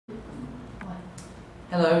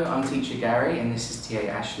Hello, I'm teacher Gary and this is TA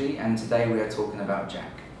Ashley and today we are talking about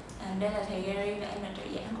Jack. Đây là thầy Gary và em là trợ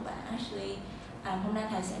giảng của bạn Ashley. Hôm nay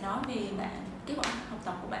thầy sẽ nói về kết quả học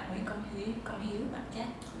tập của bạn Nguyễn Công Hiếu, bạn Jack.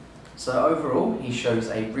 So overall, he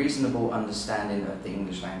shows a reasonable understanding of the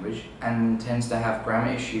English language and tends to have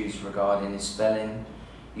grammar issues regarding his spelling,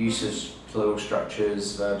 use of plural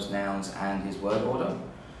structures, verbs, nouns and his word order.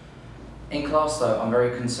 In class though, I'm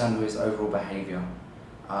very concerned with his overall behaviour.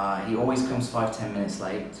 He always comes 5-10 minutes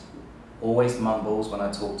late, always mumbles when I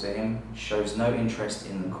talk to him, shows no interest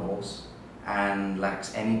in the course, and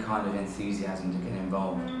lacks any kind of enthusiasm to get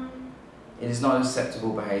involved. It is not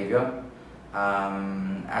acceptable behaviour,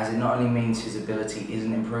 as it not only means his ability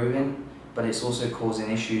isn't improving, but it's also causing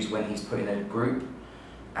issues when he's put in a group,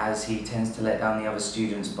 as he tends to let down the other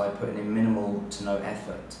students by putting in minimal to no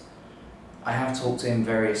effort. I have talked to him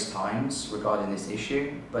various times regarding this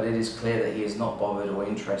issue, but it is clear that he is not bothered or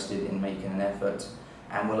interested in making an effort,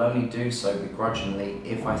 and will only do so begrudgingly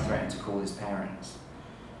if I threaten to call his parents.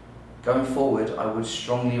 Going forward, I would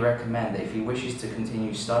strongly recommend that if he wishes to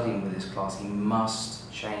continue studying with this class, he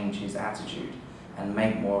must change his attitude and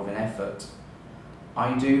make more of an effort.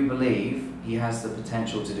 I do believe he has the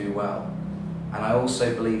potential to do well, and I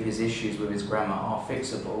also believe his issues with his grammar are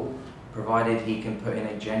fixable, provided he can put in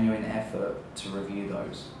a genuine effort to review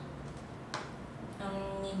those.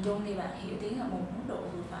 Nhìn chung thì bạn hiểu tiếng ở một mức độ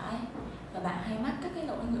vừa phải và bạn hay mắc các cái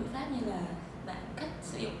lỗi ngữ pháp như là bạn cách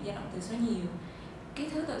sử dụng gia động từ số nhiều, cái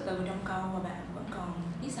thứ tự từ trong câu và bạn vẫn còn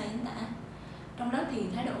biết sai chính tả. Trong lớp thì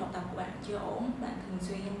thái độ học tập của bạn chưa ổn, bạn thường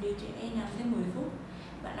xuyên đi trễ 5-10 phút,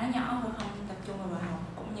 bạn nói nhỏ và không tập trung vào bài học,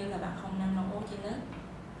 cũng như là bạn không năng nổ trên lớp.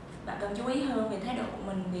 Bạn cần chú ý hơn về thái độ của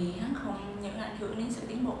mình vì hắn không những ảnh hưởng đến sự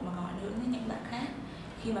tiến bộ mà còn ảnh hưởng đến những bạn khác.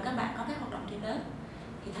 Khi mà các bạn có các hoạt động trên lớp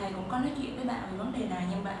thì thầy cũng có nói chuyện với bạn về vấn đề này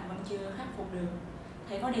nhưng bạn vẫn chưa khắc phục được.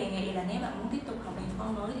 Thầy có đề nghị là nếu bạn muốn tiếp tục học nền khóa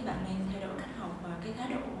mới thì bạn nên thay đổi cách học và cái thái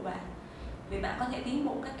độ của bạn, vì bạn có thể tiến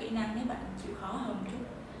bộ các kỹ năng nếu bạn chịu khó hơn một chút.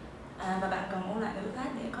 Và bạn cần ôn lại ngữ pháp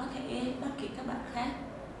để có thể bắt kịp các bạn khác.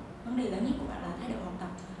 Vấn đề lớn nhất của bạn là